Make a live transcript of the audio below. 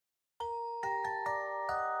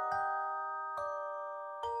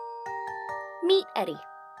Meet Eddie.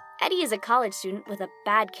 Eddie is a college student with a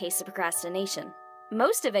bad case of procrastination.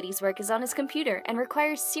 Most of Eddie's work is on his computer and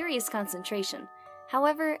requires serious concentration.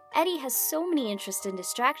 However, Eddie has so many interests and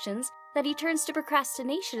distractions that he turns to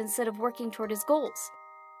procrastination instead of working toward his goals.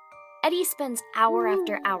 Eddie spends hour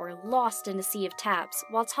after hour lost in a sea of tabs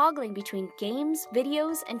while toggling between games,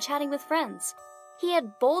 videos, and chatting with friends. He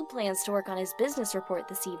had bold plans to work on his business report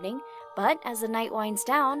this evening, but as the night winds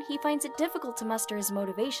down, he finds it difficult to muster his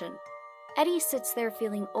motivation. Eddie sits there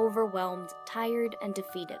feeling overwhelmed, tired, and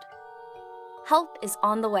defeated. Help is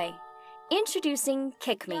on the way. Introducing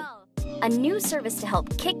KickMe, a new service to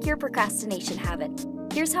help kick your procrastination habit.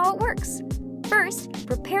 Here's how it works. First,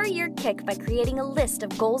 prepare your kick by creating a list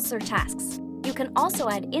of goals or tasks. You can also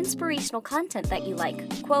add inspirational content that you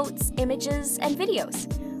like, quotes, images, and videos.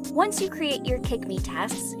 Once you create your KickMe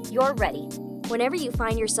tasks, you're ready. Whenever you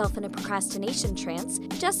find yourself in a procrastination trance,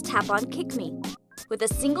 just tap on KickMe. With a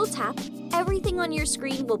single tap, everything on your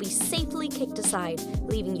screen will be safely kicked aside,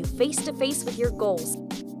 leaving you face to face with your goals.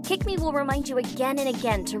 KickMe will remind you again and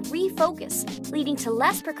again to refocus, leading to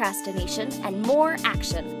less procrastination and more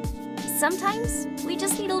action. Sometimes we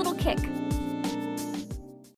just need a little kick.